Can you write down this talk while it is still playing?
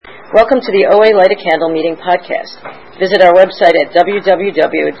Welcome to the OA Light a Candle Meeting podcast. Visit our website at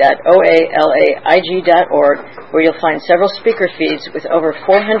www.oalaig.org, where you'll find several speaker feeds with over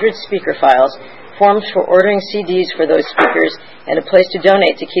 400 speaker files, forms for ordering CDs for those speakers, and a place to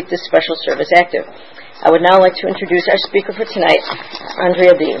donate to keep this special service active. I would now like to introduce our speaker for tonight,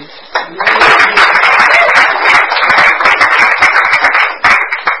 Andrea Beam.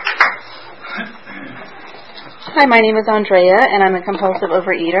 Hi, my name is Andrea, and I'm a compulsive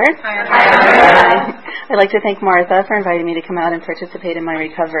overeater. Hi. I'd like to thank Martha for inviting me to come out and participate in my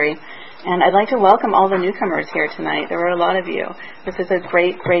recovery. And I'd like to welcome all the newcomers here tonight. There were a lot of you. This is a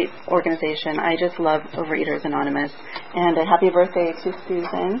great, great organization. I just love Overeaters Anonymous. And a happy birthday to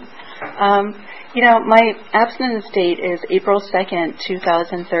Susan. My abstinence date is April 2nd,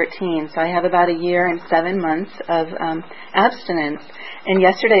 2013, so I have about a year and 7 months of abstinence. And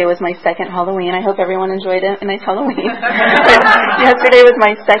yesterday was my second Halloween. I hope everyone enjoyed a nice Halloween. Yesterday was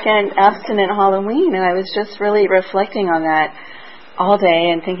my second abstinent Halloween, and I was just really reflecting on that all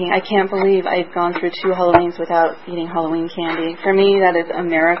day and thinking, I can't believe I've gone through 2 Halloweens without eating Halloween candy. For me, that is a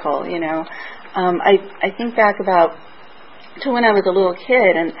miracle, I think back about to when I was a little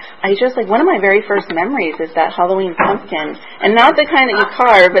kid, and I just, one of my very first memories is that Halloween pumpkin, and not the kind that you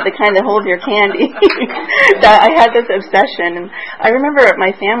carve, but the kind that holds your candy. That I had this obsession, and I remember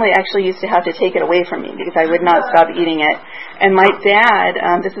my family actually used to have to take it away from me because I would not stop eating it. And my dad,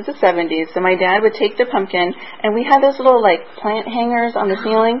 this is the 70s, so my dad would take the pumpkin, and we had those little, plant hangers on the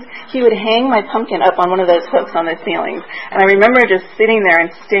ceilings. He would hang my pumpkin up on one of those hooks on the ceilings. And I remember just sitting there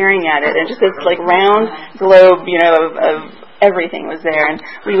and staring at it, and just this, round globe, of everything was there, and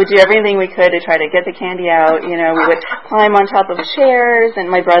we would do everything we could to try to get the candy out. We would climb on top of chairs, and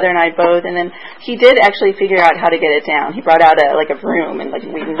my brother and I both, and then he did actually figure out how to get it down. He brought out a broom, and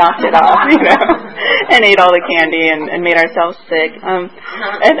we knocked it off, and ate all the candy and made ourselves sick. And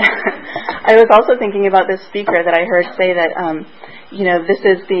I was also thinking about this speaker that I heard say that, this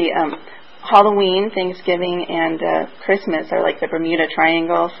is the Halloween, Thanksgiving, and Christmas are like the Bermuda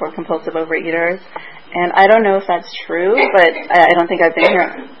Triangle for compulsive overeaters. And I don't know if that's true, but I don't think I've been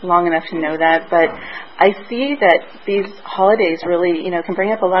here long enough to know that. But I see that these holidays really, can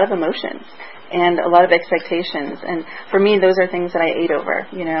bring up a lot of emotions and a lot of expectations. And for me, those are things that I ate over,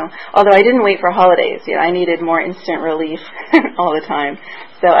 Although I didn't wait for holidays. I needed more instant relief all the time.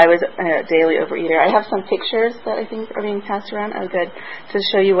 So I was a daily overeater. I have some pictures that I think are being passed around. Oh, good. To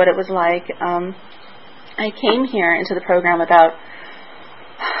show you what it was like. I came here into the program about,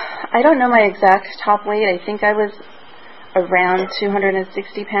 I don't know my exact top weight. I think I was around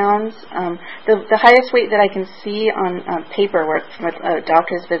 260 pounds. The highest weight that I can see on paperwork from a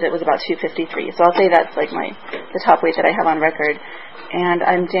doctor's visit was about 253. So I'll say that's the top weight that I have on record. And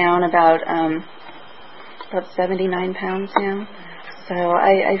I'm down about 79 pounds now. So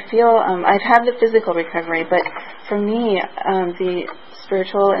I feel I've had the physical recovery, but for me, the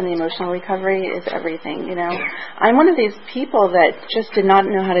spiritual and the emotional recovery is everything, I'm one of these people that just did not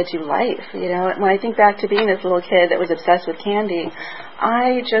know how to do life, When I think back to being this little kid that was obsessed with candy,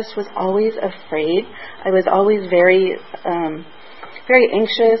 I just was always afraid. I was always very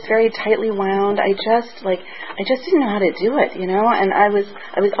anxious, very tightly wound. I just didn't know how to do it, and I was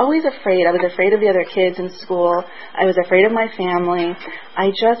always afraid. I was afraid of the other kids in school. I was afraid of my family.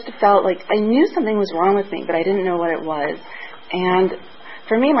 I just felt like I knew something was wrong with me, but I didn't know what it was. And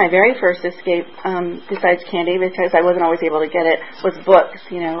for me, my very first escape, besides candy, because I wasn't always able to get it, was books.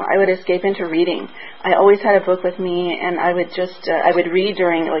 I would escape into reading. I always had a book with me, and I would I would read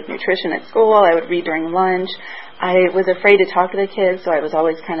during nutrition at school. I would read during lunch. I was afraid to talk to the kids, so I was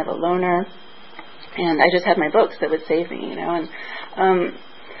always kind of a loner. And I just had my books that would save me, And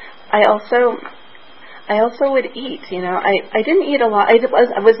I also would eat, I didn't eat a lot.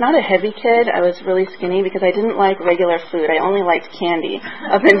 I was not a heavy kid. I was really skinny because I didn't like regular food. I only liked candy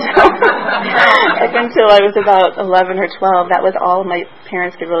up until I was about 11 or 12. That was all my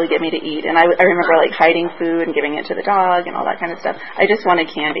parents could really get me to eat. And I remember hiding food and giving it to the dog and all that kind of stuff. I just wanted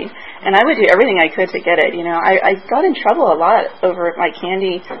candy. And I would do everything I could to get it. I got in trouble a lot over my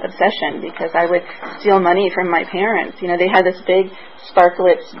candy obsession because I would steal money from my parents. They had this big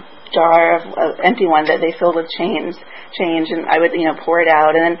Sparklets jar of empty one that they filled with change, and I would pour it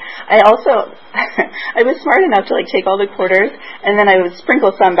out. And then I also I was smart enough to take all the quarters, and then I would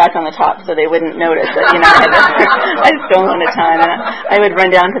sprinkle some back on the top so they wouldn't notice that I'd stolen a ton. And I would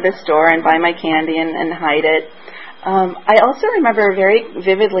run down to the store and buy my candy and hide it. I also remember very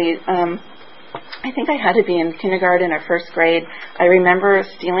vividly, I think I had to be in kindergarten or first grade. I remember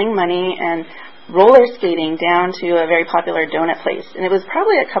stealing money and roller skating down to a very popular donut place, and it was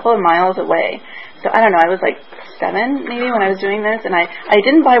probably a couple of miles away. So I don't know, I was 7 maybe when I was doing this, and I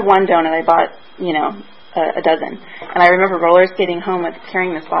didn't buy one donut. I bought, a dozen. And I remember roller skating home with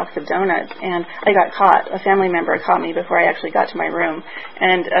carrying this box of donuts, and I got caught. A family member caught me before I actually got to my room,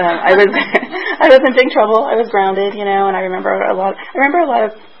 and I was I was in big trouble. I was grounded, and I remember a lot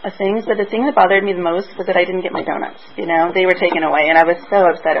of things, but the thing that bothered me the most was that I didn't get my donuts. They were taken away, and I was so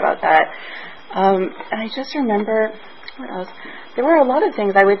upset about that. And I just remember, what else? There were a lot of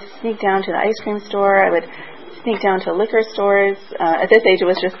things. I would sneak down to the ice cream store. I would sneak down to liquor stores. At this age, it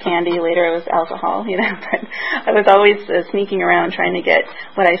was just candy. Later, it was alcohol, But I was always sneaking around trying to get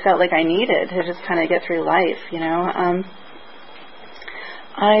what I felt like I needed to just kind of get through life,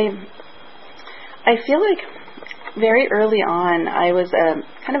 I feel like very early on, I was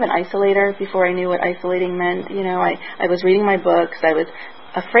kind of an isolator before I knew what isolating meant. I was reading my books. I was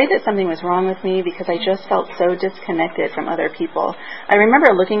afraid that something was wrong with me because I just felt so disconnected from other people. I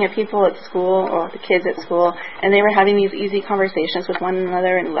remember looking at people at school, or the kids at school, and they were having these easy conversations with one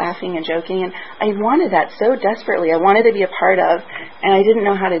another and laughing and joking, and I wanted that so desperately. I wanted to be a part of, and I didn't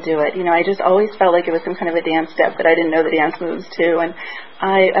know how to do it. I just always felt like it was some kind of a dance step that I didn't know the dance moves to, and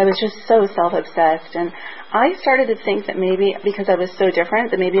I was just so self-obsessed, and I started to think that maybe because I was so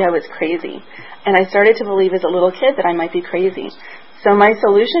different that maybe I was crazy, and I started to believe as a little kid that I might be crazy. So my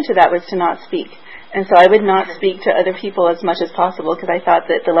solution to that was to not speak. And so I would not speak to other people as much as possible because I thought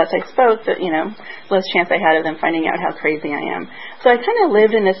that the less I spoke, the less chance I had of them finding out how crazy I am. So I kind of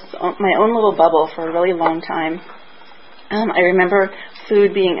lived in my own little bubble for a really long time. I remember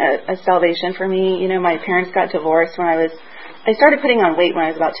food being a salvation for me. My parents got divorced when I started putting on weight when I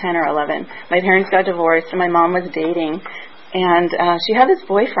was about 10 or 11. My parents got divorced and my mom was dating. And she had this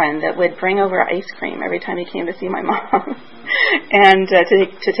boyfriend that would bring over ice cream every time he came to see my mom, and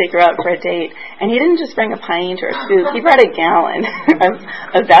to take her out for a date. And he didn't just bring a pint or a scoop; he brought a gallon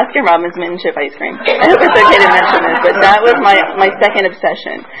of Baskin Robbins mint and chip ice cream. I hope it's okay to mention this, but that was my second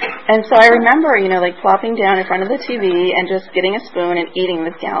obsession. And so I remember, plopping down in front of the TV and just getting a spoon and eating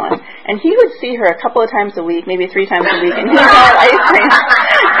this gallon. And he would see her a couple of times a week, maybe 3 times a week, and he got ice cream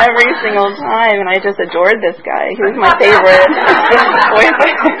every single time. And I just adored this guy. He was my favorite.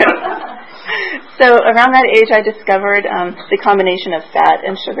 So around that age, I discovered the combination of fat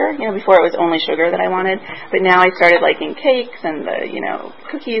and sugar. Before it was only sugar that I wanted, but now I started liking cakes and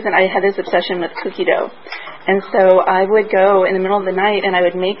cookies, and I had this obsession with cookie dough. And so I would go in the middle of the night and I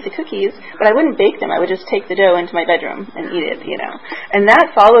would make the cookies, but I wouldn't bake them. I would just take the dough into my bedroom and eat it, And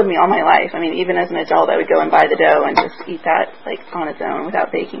that followed me all my life. Even as an adult, I would go and buy the dough and just eat that on its own without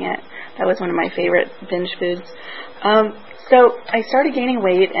baking it. That was one of my favorite binge foods. So I started gaining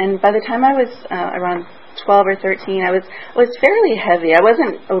weight, and by the time I was around 12 or 13, I was fairly heavy. I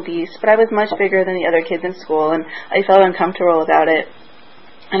wasn't obese, but I was much bigger than the other kids in school, and I felt uncomfortable about it.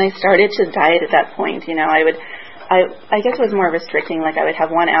 And I started to diet at that point. I guess it was more restricting. Like I would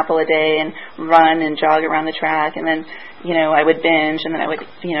have 1 apple a day and run and jog around the track, and then I would binge, and then I would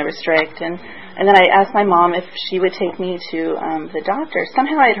restrict, and then I asked my mom if she would take me to the doctor.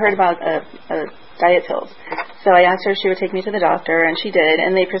 Somehow I had heard about diet pills. So I asked her if she would take me to the doctor, and she did,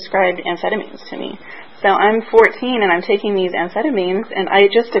 and they prescribed amphetamines to me. So I'm 14, and I'm taking these amphetamines, and I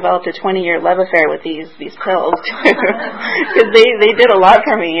just developed a 20-year love affair with these pills, because they did a lot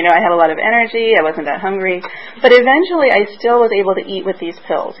for me. I had a lot of energy, I wasn't that hungry, but eventually I still was able to eat with these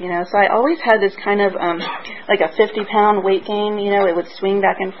pills, so I always had this kind of, like a 50-pound weight gain, it would swing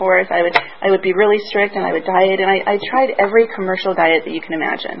back and forth. I would be really strict, and I would diet, and I tried every commercial diet that you can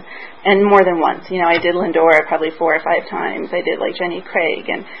imagine, and more than once. I did Lindora probably 4 or 5 times. I did Jenny Craig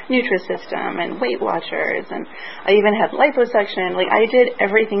and Nutrisystem and Weight Watchers, and I even had liposuction. I did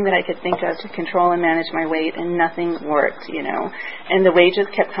everything that I could think of to control and manage my weight, and nothing worked, and the weight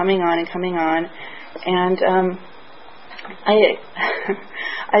just kept coming on and coming on, and I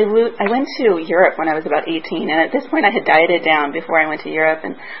went to Europe when I was about 18, and at this point I had dieted down before I went to Europe,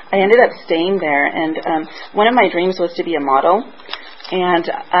 and I ended up staying there, and one of my dreams was to be a model. And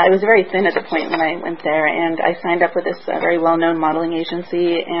I was very thin at the point when I went there, and I signed up with this very well-known modeling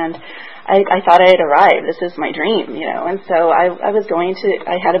agency, and I thought I had arrived. This is my dream, and so I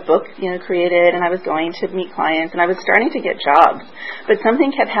had a book, created, and I was going to meet clients, and I was starting to get jobs. But something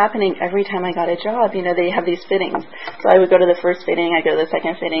kept happening every time I got a job. They have these fittings. So I would go to the first fitting, I'd go to the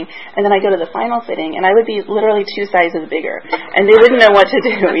second fitting, and then I'd go to the final fitting, and I would be literally 2 sizes bigger. And they wouldn't know what to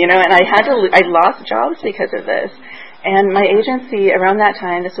do, and I lost jobs because of this. And my agency, around that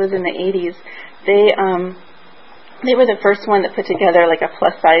time, this was in the 80s, they were the first one that put together a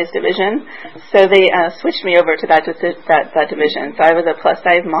plus-size division. So they switched me over to that division. So I was a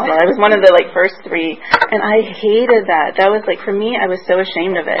plus-size model. I was one of the first 3, and I hated that. That was for me, I was so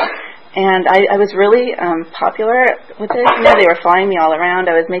ashamed of it. And I was really popular with it. They were flying me all around.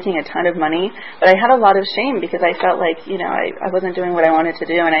 I was making a ton of money, but I had a lot of shame because I felt like, I wasn't doing what I wanted to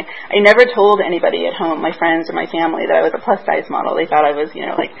do. And I never told anybody at home, my friends or my family, that I was a plus-size model. They thought I was,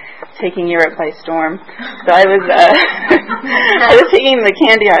 taking Europe by storm. So I was I was taking the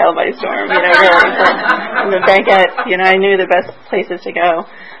candy aisle by storm, really, from the baguettes. I knew the best places to go.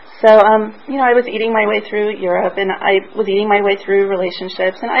 So, I was eating my way through Europe, and I was eating my way through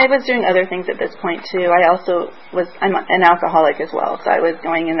relationships, and I was doing other things at this point too. I'm an alcoholic as well, so I was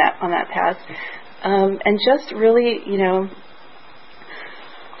going on that path, and just really,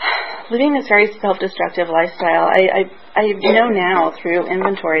 living this very self-destructive lifestyle. I know now through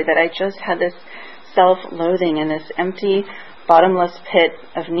inventory that I just had this self-loathing and this empty, bottomless pit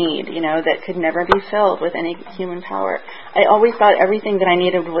of need, that could never be filled with any human power. I always thought everything that I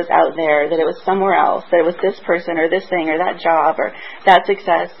needed was out there, that it was somewhere else, that it was this person or this thing or that job or that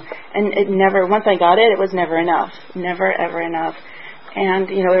success. And it never, once I got it, it was never enough. Never, ever enough. And,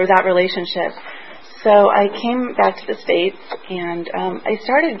 there was that relationship. So I came back to the States, and I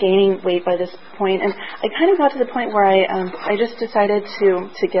started gaining weight by this point, and I kind of got to the point where I just decided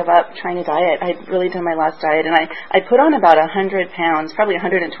to give up trying to diet. I'd really done my last diet, and I put on about 100 pounds, probably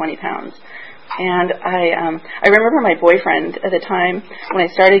 120 pounds. And I remember my boyfriend at the time, when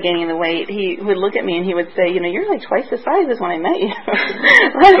I started gaining the weight, he would look at me and he would say, you're like twice the size as when I met you.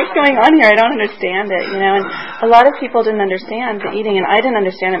 What's going on here? I don't understand it, And a lot of people didn't understand the eating, and I didn't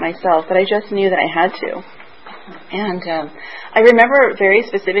understand it myself, but I just knew that I had to. And I remember very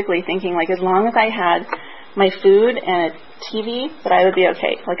specifically thinking, as long as I had my food and a TV, that I would be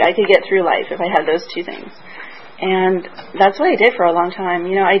okay. I could get through life if I had those two things. And that's what I did for a long time.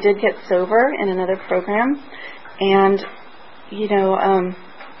 I did get sober in another program, and,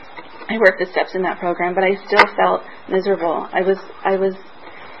 I worked the steps in that program, but I still felt miserable. I was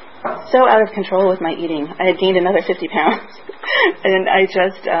so out of control with my eating. I had gained another 50 pounds, and I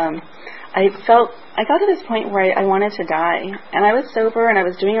got to this point where I wanted to die. And I was sober, and I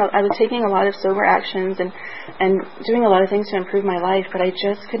was taking a lot of sober actions and doing a lot of things to improve my life, but I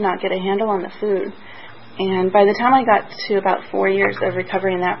just could not get a handle on the food. And by the time I got to about 4 years of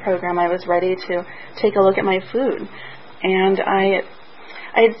recovery in that program, I was ready to take a look at my food. And I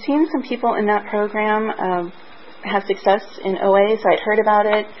had seen some people in that program have success in OA, so I'd heard about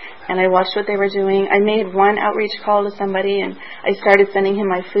it, and I watched what they were doing. I made one outreach call to somebody, and I started sending him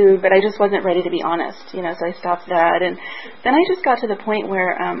my food, but I just wasn't ready to be honest, so I stopped that. And then I just got to the point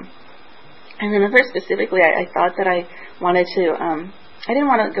where I remember specifically I thought that I wanted to, I didn't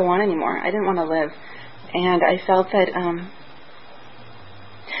want to go on anymore. I didn't want to live. And I felt that,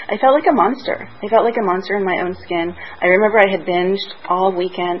 I felt like a monster. I felt like a monster in my own skin. I remember I had binged all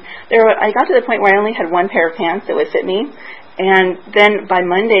weekend. I got to the point where I only had one pair of pants that would fit me. And then by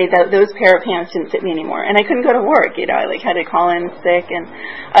Monday, those pair of pants didn't fit me anymore. And I couldn't go to work, I had to call in sick. And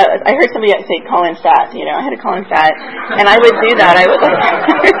I heard somebody say call in fat, I had to call in fat. And I would do that. I would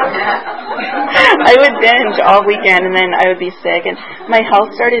I would binge all weekend, and then I would be sick. And my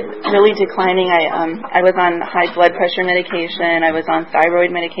health started really declining. I was on high blood pressure medication. I was on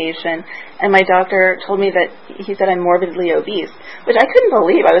thyroid medication. And my doctor told me that he said I'm morbidly obese, which I couldn't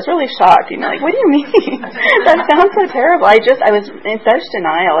believe. I was really shocked. What do you mean? That sounds so terrible. I was in such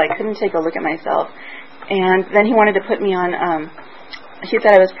denial. I couldn't take a look at myself. And then he wanted to put me on, he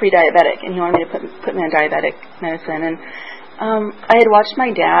said I was pre-diabetic, and he wanted me to put me on diabetic medicine. And I had watched my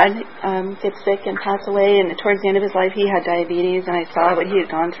dad get sick and pass away, and towards the end of his life he had diabetes, and I saw what he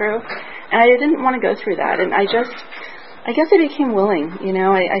had gone through. And I didn't want to go through that. And I guess I became willing.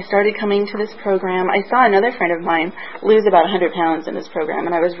 I started coming to this program. I saw another friend of mine lose about 100 pounds in this program,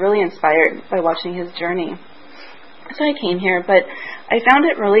 and I was really inspired by watching his journey. So I came here, but I found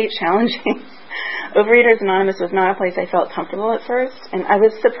it really challenging. Overeaters Anonymous was not a place I felt comfortable at first, and I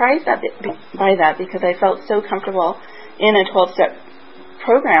was surprised by that because I felt so comfortable in a 12-step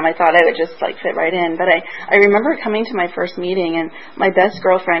program. I thought I would just fit right in. But I remember coming to my first meeting, and my best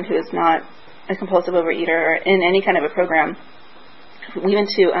girlfriend, who is not a compulsive overeater or in any kind of a program, we went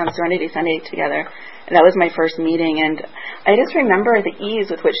to Serenity Sunday together, and that was my first meeting. And I just remember the ease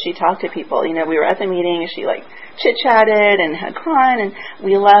with which she talked to people. We were at the meeting, and she chit-chatted and had fun, and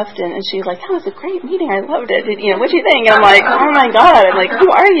we left, and she's like, that was a great meeting, I loved it. What'd you think? And I'm like, oh my God, I'm like, who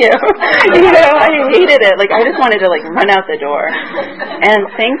are you? I hated it. I just wanted to run out the door. And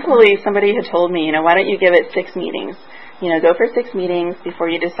thankfully somebody had told me, why don't you give it 6 meetings? Go for 6 meetings before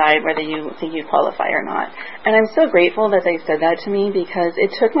you decide whether you think you qualify or not. And I'm so grateful that they said that to me, because it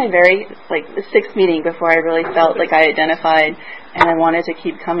took my very, the 6th meeting before I really felt like I identified and I wanted to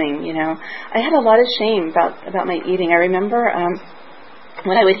keep coming, I had a lot of shame about my eating. I remember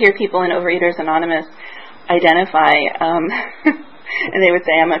when I would hear people in Overeaters Anonymous identify, and they would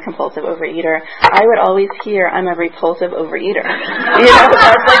say, I'm a compulsive overeater, I would always hear, I'm a repulsive overeater.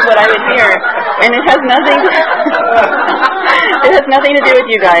 That's like what I would hear. And it has nothing to do with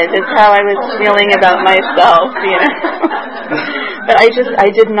you guys. It's how I was feeling about myself, But I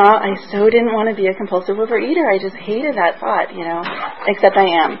so didn't want to be a compulsive overeater. I just hated that thought, except I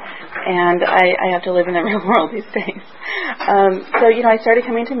am. And I have to live in the real world these days. So I started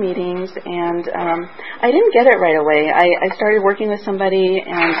coming to meetings, and I didn't get it right away. I started working with somebody,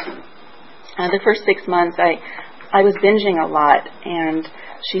 and the first 6 months I was binging a lot, and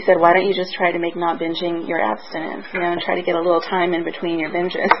she said, why don't you just try to make not binging your abstinence, and try to get a little time in between your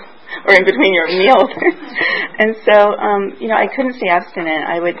binges, or in between your meals. And so, I couldn't stay abstinent.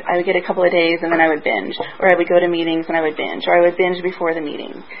 I would get a couple of days, and then I would binge, or I would go to meetings and I would binge, or I would binge before the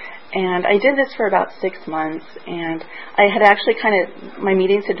meeting. And I did this for about 6 months, and I had actually my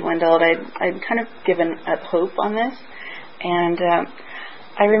meetings had dwindled. I'd kind of given up hope on this, and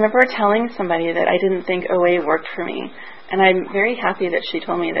I remember telling somebody that I didn't think OA worked for me. And I'm very happy that she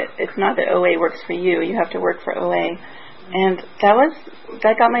told me that it's not that OA works for you. You have to work for OA. And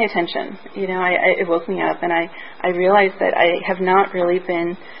that got my attention. It woke me up, and I realized that I have not really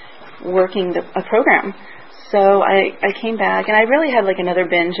been working a program. So I came back, and I really had like another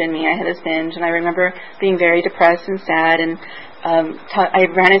binge in me. I had this binge, and I remember being very depressed and sad, and I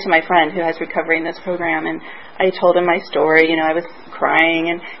ran into my friend who has recovery in this program, and I told him my story. I was crying,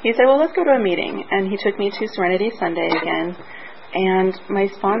 and he said, well, let's go to a meeting. And he took me to Serenity Sunday again, and my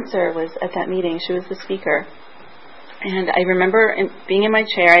sponsor was at that meeting. She was the speaker. And I remember being in my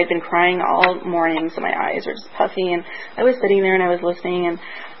chair. I'd been crying all morning, so my eyes were just puffy, and I was sitting there and I was listening, and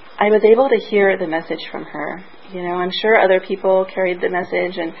I was able to hear the message from her. I'm sure other people carried the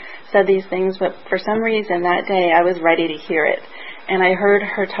message and said these things, but for some reason that day I was ready to hear it. And I heard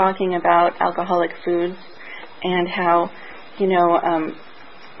her talking about alcoholic foods and how,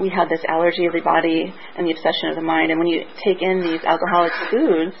 we have this allergy of the body and the obsession of the mind. And when you take in these alcoholic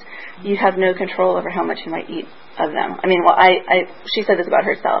foods, you have no control over how much you might eat of them. She said this about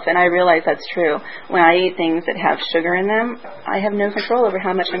herself, and I realize that's true. When I eat things that have sugar in them, I have no control over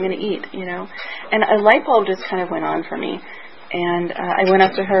how much I'm going to eat, And a light bulb just kind of went on for me. And I went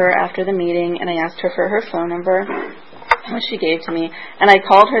up to her after the meeting, and I asked her for her phone number, which she gave to me, and I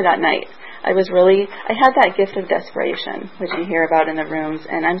called her that night. I had that gift of desperation, which you hear about in the rooms,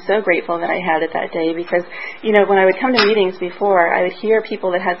 and I'm so grateful that I had it that day because, when I would come to meetings before, I would hear people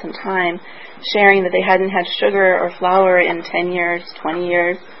that had some time sharing that they hadn't had sugar or flour in 10 years, 20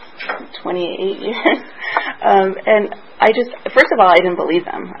 years, 28 years. And first of all, I didn't believe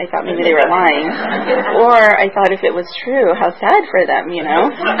them. I thought maybe they were lying. Or I thought if it was true, how sad for them, And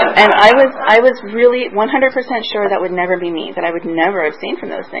I was really 100% sure that would never be me, that I would never abstain from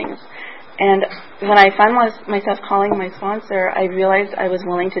those things. And when I found myself calling my sponsor, I realized I was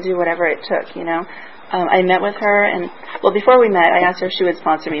willing to do whatever it took, I met with her, and, before we met, I asked her if she would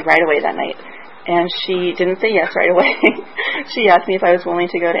sponsor me right away that night. And she didn't say yes right away. She asked me if I was willing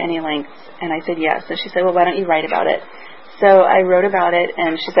to go to any lengths, and I said yes. And she said, well, why don't you write about it? So I wrote about it,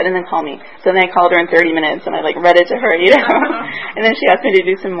 and she said, and then call me. So then I called her in 30 minutes, and I read it to her, And then she asked me to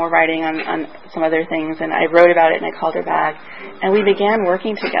do some more writing on some other things, and I wrote about it, and I called her back. And we began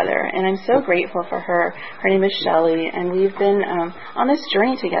working together, and I'm so grateful for her. Her name is Shelley, and we've been on this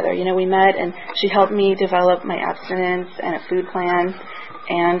journey together. We met, and she helped me develop my abstinence and a food plan.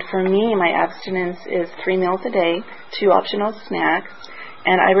 And for me, my abstinence is 3 meals a day, 2 optional snacks,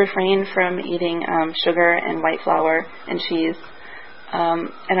 and I refrain from eating sugar and white flour and cheese,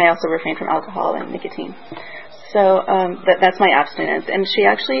 and I also refrain from alcohol and nicotine. So that's my abstinence. And she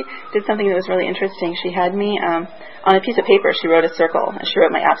actually did something that was really interesting. She had me on a piece of paper. She wrote a circle, and she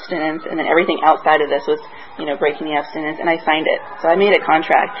wrote my abstinence, and then everything outside of this was, breaking the abstinence, and I signed it. So I made a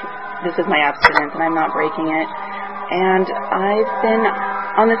contract. This is my abstinence, and I'm not breaking it. And I've been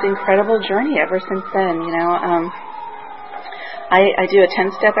on this incredible journey ever since then, I do a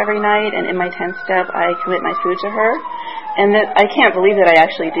 10-step every night, and in my 10-step, I commit my food to her. And I can't believe that I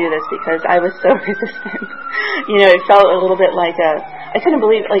actually do this because I was so resistant. It felt a little bit like I couldn't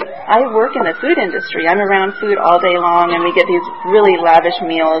believe, I work in the food industry. I'm around food all day long, and we get these really lavish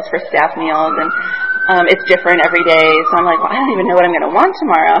meals for staff meals, and it's different every day. So I'm like, well, I don't even know what I'm going to want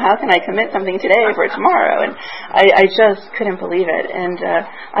tomorrow. How can I commit something today for tomorrow? And I just couldn't believe it. And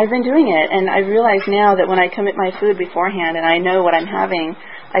I've been doing it, and I realize now that when I commit my food beforehand and I know what I'm having,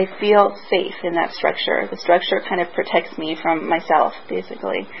 I feel safe in that structure. The structure kind of protects me from myself,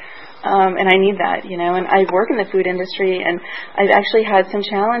 basically. And I need that, and I work in the food industry, and I've actually had some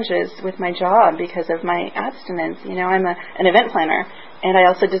challenges with my job because of my abstinence. I'm an event planner, And I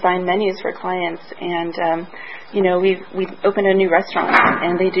also design menus for clients. And, we opened a new restaurant,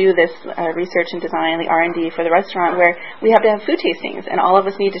 and they do this research and design, the R&D for the restaurant, where we have to have food tastings, and all of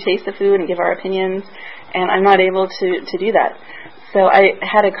us need to taste the food and give our opinions, and I'm not able to do that. So I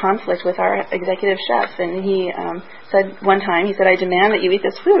had a conflict with our executive chef, and he said one time, I demand that you eat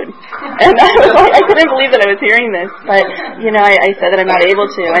this food. And I was like, I couldn't believe that I was hearing this, but, I said that I'm not able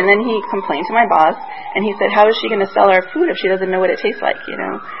to. And then he complained to my boss, and he said, how is she going to sell our food if she doesn't know what it tastes like,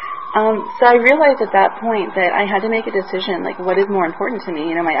 So I realized at that point that I had to make a decision, like, what is more important to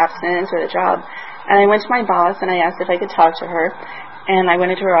me, my abstinence or the job. And I went to my boss, and I asked if I could talk to her. And I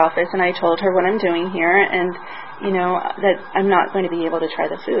went into her office, and I told her what I'm doing here, and that I'm not going to be able to try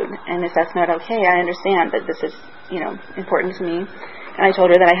the food. And if that's not okay, I understand that this is, important to me. And I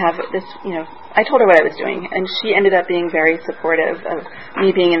told her that I have this, I told her what I was doing. And she ended up being very supportive of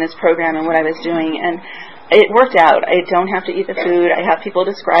me being in this program and what I was doing. And it worked out. I don't have to eat the food. I have people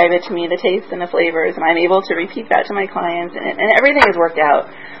describe it to me, the taste and the flavors, and I'm able to repeat that to my clients. And everything has worked out.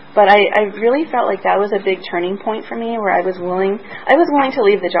 But I really felt like that was a big turning point for me, where I was willing to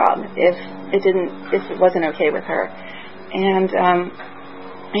leave the job if it wasn't okay with her. And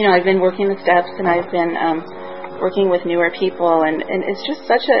I've been working the steps, and I've been working with newer people, and it's just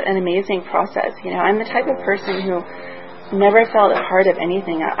such an amazing process. I'm the type of person who never felt a part of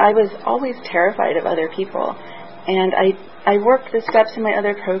anything. I was always terrified of other people, and I worked the steps in my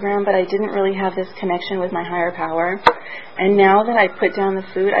other program, but I didn't really have this connection with my higher power. And now that I put down the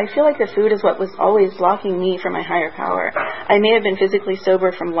food, I feel like the food is what was always blocking me from my higher power. I may have been physically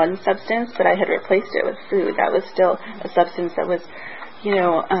sober from one substance, but I had replaced it with food. That was still a substance that was,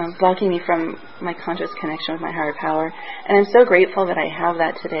 blocking me from my conscious connection with my higher power. And I'm so grateful that I have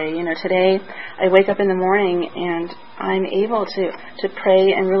that today. Today I wake up in the morning and I'm able to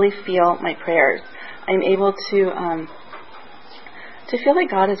pray and really feel my prayers. I'm able to feel like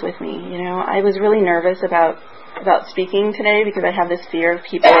God is with me. I was really nervous about speaking today because I have this fear of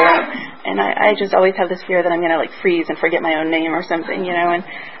people, and I just always have this fear that I'm going to freeze and forget my own name or something,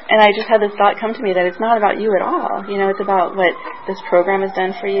 and I just had this thought come to me that it's not about you at all. It's about what this program has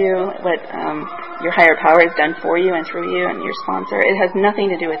done for you, what your higher power has done for you and through you and your sponsor. It has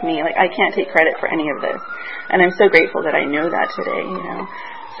nothing to do with me. I can't take credit for any of this, and I'm so grateful that I know that today.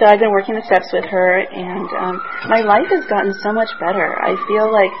 So I've been working the steps with her, and my life has gotten so much better. I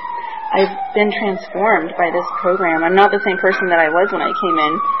feel like I've been transformed by this program. I'm not the same person that I was when I came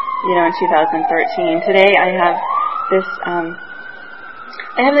in, in 2013. Today I have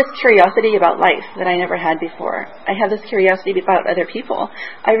this curiosity about life that I never had before. I have this curiosity about other people.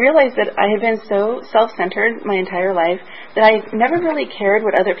 I realized that I had been so self-centered my entire life that I never really cared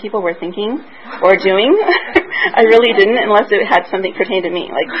what other people were thinking or doing. I really didn't, unless it had something pertaining to me.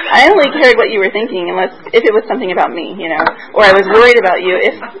 I only cared what you were thinking if it was something about me, or I was worried about you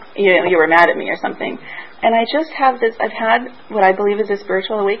if you were mad at me or something. And I just have this, I've had what I believe is a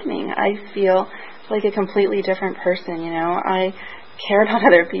spiritual awakening. I feel like a completely different person, I care about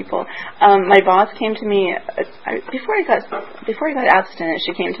other people. My boss came to me before I got abstinent.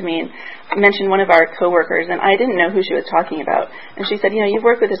 She came to me and mentioned one of our coworkers, and I didn't know who she was talking about. And she said, "You've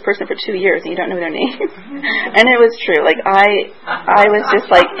worked with this person for 2 years and you don't know their name." And it was true. I was just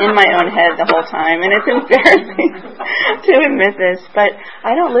in my own head the whole time, and it's embarrassing to admit this, but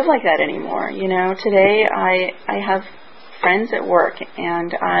I don't live like that anymore. Today I have friends at work,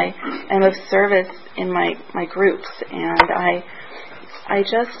 and I am of service in my groups, and I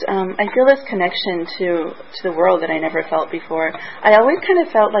feel this connection to the world that I never felt before. I always kind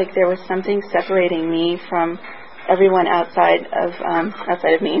of felt like there was something separating me from everyone outside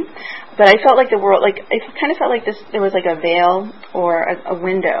of me. But I felt like the world, I kind of felt like there was a veil or a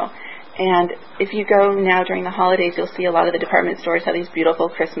window. And if you go now during the holidays, you'll see a lot of the department stores have these beautiful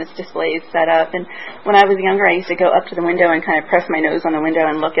Christmas displays set up. And when I was younger, I used to go up to the window and kind of press my nose on the window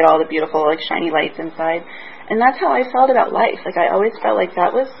and look at all the beautiful, shiny lights inside. And that's how I felt about life. I always felt like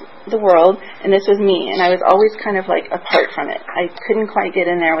that was the world and this was me. And I was always kind of apart from it. I couldn't quite get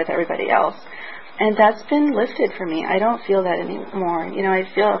in there with everybody else. And that's been lifted for me. I don't feel that anymore. I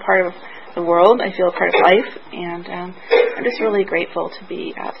feel a part of the world. I feel a part of life. And I'm just really grateful to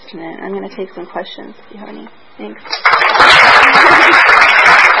be abstinent. I'm going to take some questions if you have any. Thanks.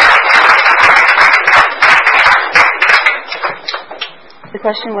 The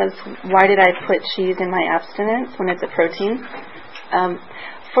question was, why did I put cheese in my abstinence when it's a protein?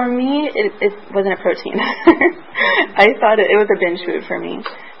 For me, it wasn't a protein. I thought it was a binge food for me.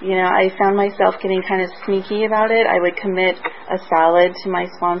 I found myself getting kind of sneaky about it. I would commit a salad to my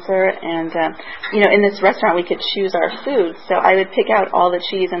sponsor, and in this restaurant we could choose our food, so I would pick out all the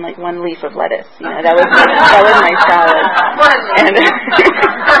cheese and like one leaf of lettuce. That was my salad. And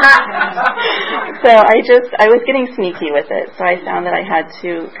so I was getting sneaky with it, so I found that I had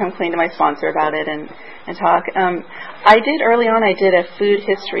to come clean to my sponsor about it and talk. Early on I did a food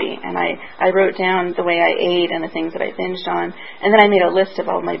history, and I wrote down the way I ate and the things that I binged on, and then I made a list of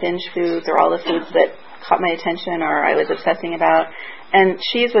all my binge foods or all the foods that caught my attention or I was obsessing about, and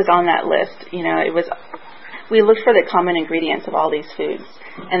cheese was on that list. We looked for the common ingredients of all these foods,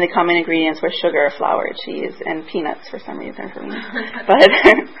 and the common ingredients were sugar, flour, cheese, and peanuts for some reason for me. But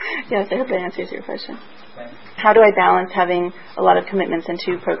yes, I hope that answers your question. How do I balance having a lot of commitments in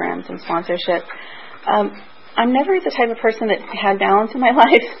 2 programs and sponsorship? I'm never the type of person that had balance in my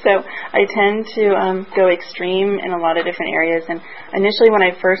life, so I tend to go extreme in a lot of different areas. And initially when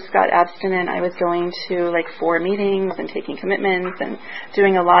I first got abstinent, I was going to like 4 meetings and taking commitments and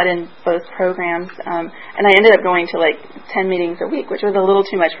doing a lot in both programs. And I ended up going to like 10 meetings a week, which was a little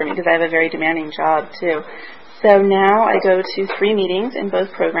too much for me because I have a very demanding job too. So now I go to 3 meetings in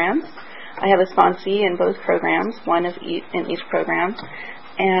both programs. I have a sponsee in both programs, one of in each program.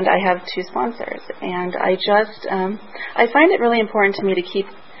 And I have 2 sponsors, and I find it really important to me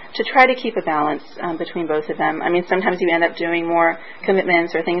to try to keep a balance between both of them. I mean, sometimes you end up doing more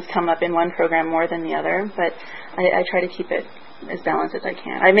commitments or things come up in one program more than the other, but I try to keep it as balanced as I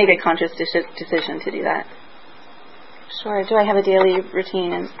can. I make a conscious decision to do that. Sure. Do I have a daily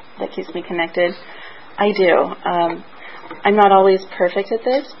routine that keeps me connected? I do. I'm not always perfect at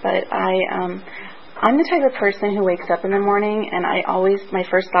this, but I'm the type of person who wakes up in the morning and my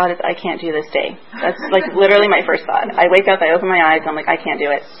first thought is, I can't do this day. That's like literally my first thought. I wake up, I open my eyes, I'm like, I can't do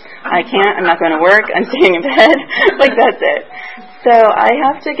it. I can't, I'm not going to work, I'm staying in bed. Like, that's it. So I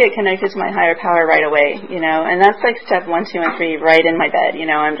have to get connected to my higher power right away, and that's like step 1, 2, and 3 right in my bed.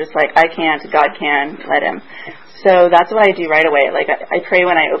 I'm just like, I can't, God can, let Him. So that's what I do right away. Like, I pray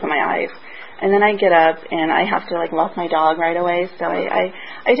when I open my eyes. And then I get up and I have to like walk my dog right away. So I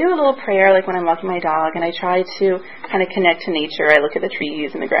do a little prayer like when I'm walking my dog, and I try to kind of connect to nature. I look at the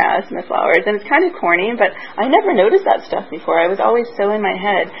trees and the grass and the flowers, and it's kind of corny, but I never noticed that stuff before. I was always so in my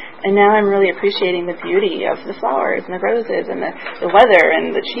head, and now I'm really appreciating the beauty of the flowers and the roses and the weather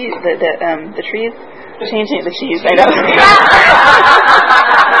and the trees. The trees changing the cheese. I know.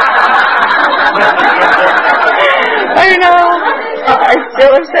 I know. I'm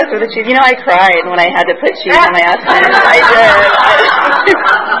still obsessed with the cheese. I cried when I had to put cheese on my abstinence. I did.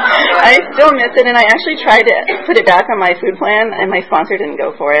 I still miss it, and I actually tried to put it back on my food plan, and my sponsor didn't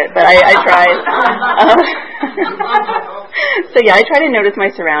go for it, but I tried. So yeah, I try to notice my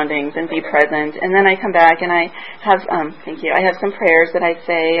surroundings and be present, and then I come back and I have, thank you, I have some prayers that I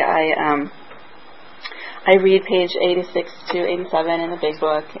say. I read page 86 to 87 in the big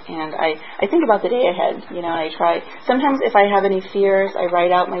book, and I think about the day ahead. I try. Sometimes if I have any fears, I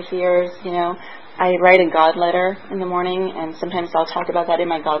write out my fears. I write a God letter in the morning, and sometimes I'll talk about that in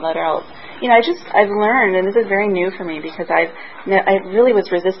my God letter. I've learned, and this is very new for me because I really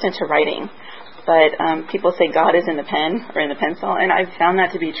was resistant to writing. But people say God is in the pen or in the pencil, and I've found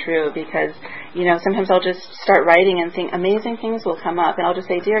that to be true because, sometimes I'll just start writing and think amazing things will come up, and I'll just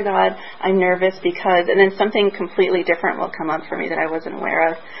say, Dear God, I'm nervous because, and then something completely different will come up for me that I wasn't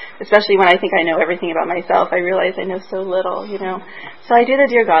aware of, especially when I think I know everything about myself. I realize I know so little, So I do the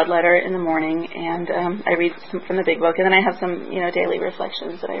Dear God letter in the morning, and I read from the big book, and then I have some, daily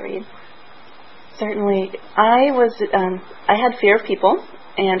reflections that I read. Certainly, I had fear of people,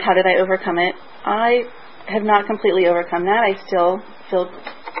 and how did I overcome it? I have not completely overcome that. I still feel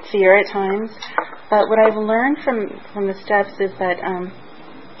fear at times. But what I've learned from the steps is that,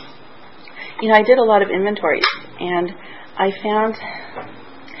 I did a lot of inventories, and I found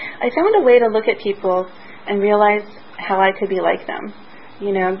a way to look at people and realize how I could be like them.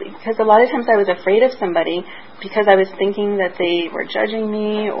 Because a lot of times I was afraid of somebody because I was thinking that they were judging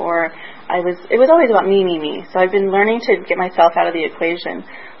me, or it was always about me. So I've been learning to get myself out of the equation.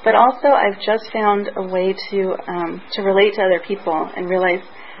 But also I've just found a way to relate to other people and realize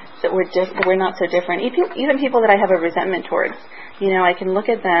that we're not so different. Even people that I have a resentment towards. I can look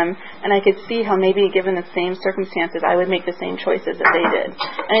at them and I could see how maybe given the same circumstances I would make the same choices that they did.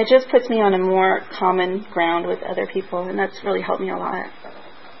 And it just puts me on a more common ground with other people, and that's really helped me a lot.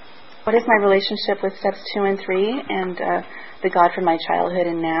 What is my relationship with steps 2 and 3 and the God from my childhood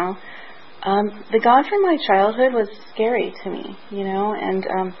and now? The God from my childhood was scary to me,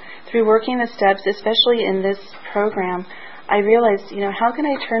 and through working the steps, especially in this program, I realized, how can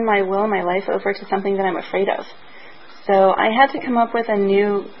I turn my will and my life over to something that I'm afraid of? So I had to come up with a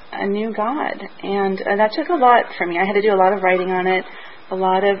new God, and that took a lot for me. I had to do a lot of writing on it, a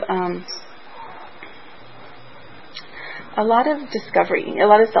lot of discovery, a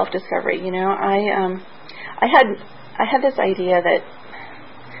lot of self-discovery. I had this idea that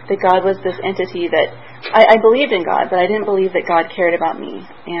God was this entity that I believed in God, but I didn't believe that God cared about me.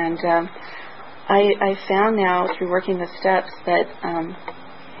 And I found now through working the steps that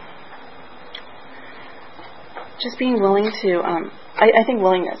just being willing to, I think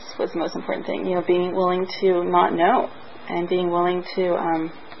willingness was the most important thing. Being willing to not know, and being willing to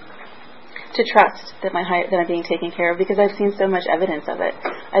trust that I'm being taken care of, because I've seen so much evidence of it.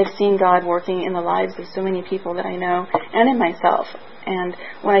 I've seen God working in the lives of so many people that I know, and in myself. And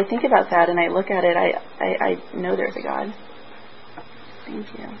when I think about that and I look at it, I know there's a God. Thank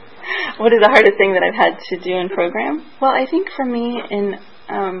you. What is the hardest thing that I've had to do in program? Well, I think for me in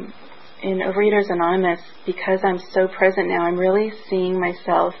Overeaters Anonymous, because I'm so present now, I'm really seeing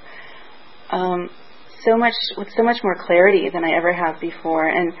myself with so much more clarity than I ever have before.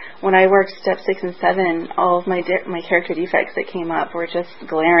 And when I worked step 6 and 7, all of my character defects that came up were just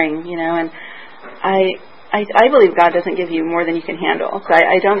glaring, and I believe God doesn't give you more than you can handle. So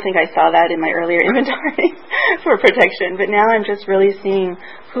I don't think I saw that in my earlier inventory for protection. But now I'm just really seeing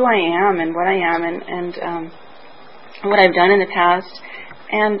who I am and what I am, and what I've done in the past.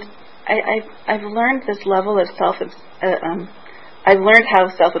 And I've learned this level of I've learned how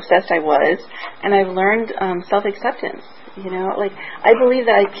self-obsessed I was, and I've learned self-acceptance. I believe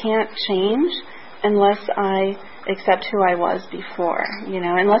that I can't change unless I accept who I was before.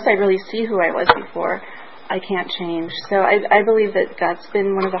 Unless I really see who I was before, I can't change. So I believe that that's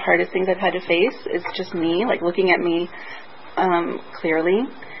been one of the hardest things I've had to face. Is just me, looking at me clearly,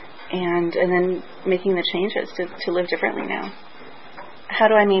 and then making the changes to live differently now. How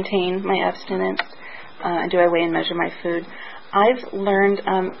do I maintain my abstinence? Do I weigh and measure my food? I've learned,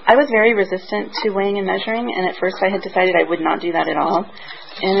 I was very resistant to weighing and measuring, and at first I had decided I would not do that at all.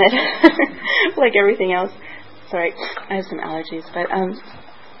 And that, like everything else, sorry, I have some allergies, but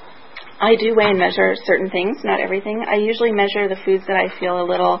I do weigh and measure certain things, not everything. I usually measure the foods that I feel a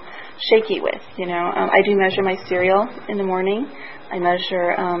little shaky with, I do measure my cereal in the morning. I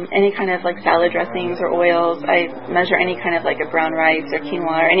measure any kind of salad dressings or oils. I measure any kind of a brown rice or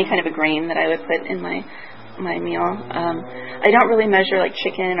quinoa or any kind of a grain that I would put in my meal. I don't really measure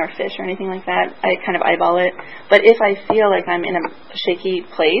chicken or fish or anything like that. I kind of eyeball it. But if I feel like I'm in a shaky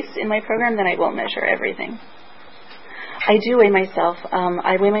place in my program, then I will measure everything. I do weigh myself.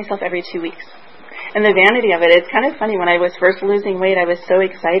 I weigh myself every 2 weeks. And the vanity of it, it's kind of funny. When I was first losing weight, I was so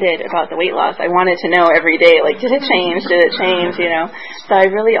excited about the weight loss. I wanted to know every day, did it change? Did it change? So I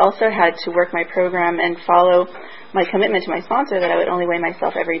really also had to work my program and follow my commitment to my sponsor that I would only weigh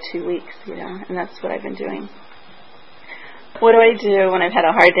myself every 2 weeks, and that's what I've been doing. What do I do when I've had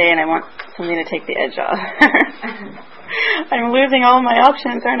a hard day and I want something to take the edge off? I'm losing all my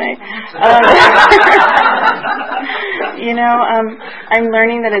options, aren't I? I'm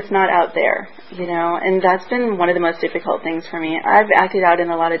learning that it's not out there, and that's been one of the most difficult things for me. I've acted out in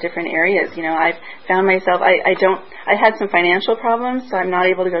a lot of different areas. I've found myself, I had some financial problems, so I'm not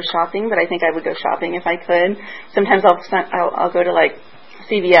able to go shopping, but I think I would go shopping if I could. Sometimes I'll go to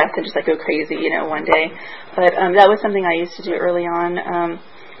CVS and just go crazy, one day. But that was something I used to do early on.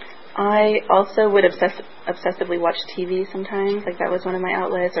 I also would obsessively watch TV sometimes, that was one of my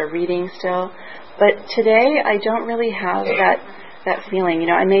outlets, or reading still. But today I don't really have that feeling.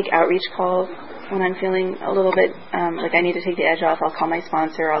 I make outreach calls when I'm feeling a little bit I need to take the edge off. I'll call my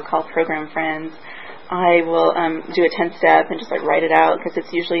sponsor, I'll call program friends. I will do a 10-step and just write it out, because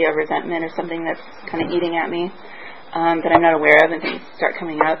it's usually a resentment or something that's kind of eating at me that I'm not aware of, and things start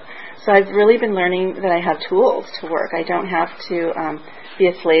coming up. So I've really been learning that I have tools to work. I don't have to be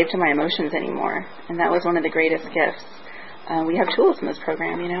a slave to my emotions anymore, and that was one of the greatest gifts. We have tools in this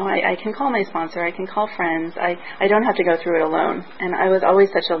program, I can call my sponsor, I can call friends. I don't have to go through it alone, and I was always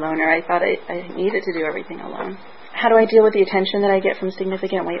such a loner. I thought I needed to do everything alone. How do I deal with the attention that I get from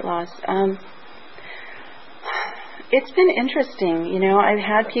significant weight loss? It's been interesting. I've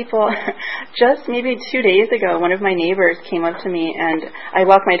had people, just maybe 2 days ago, one of my neighbors came up to me, and I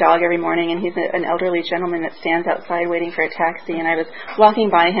walk my dog every morning, and he's an elderly gentleman that stands outside waiting for a taxi, and I was walking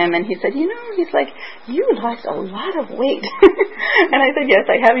by him, and he said, he's like, you lost a lot of weight. And I said, yes,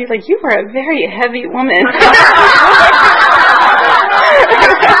 I have. He's like, you are a very heavy woman.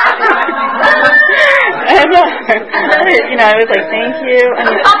 And, I was like, thank you.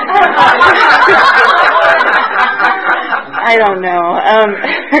 I don't know.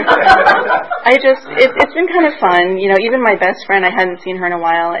 It's been kind of fun. You know, even my best friend, I hadn't seen her in a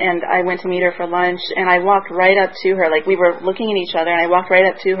while, and I went to meet her for lunch, and I walked right up to her. Like, we were looking at each other, and I walked right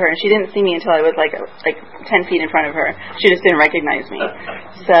up to her, and she didn't see me until I was like 10 feet in front of her. She just didn't recognize me.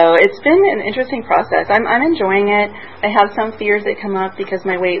 So it's been an interesting process. I'm enjoying it. I have some fears that come up because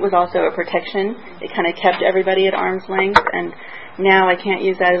my weight was also a protection. It kind of kept everybody at arm's length, and now I can't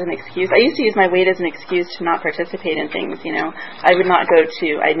use that as an excuse. I used to use my weight as an excuse to not participate in things, you know. I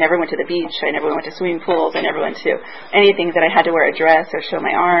never went to the beach. I never went to swimming pools. I never went to anything that I had to wear a dress or show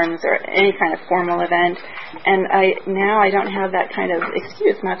my arms or any kind of formal event. And now I don't have that kind of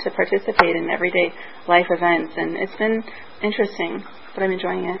excuse not to participate in everyday life events. And it's been interesting, but I'm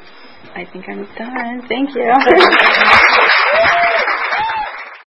enjoying it. I think I'm done. Thank you.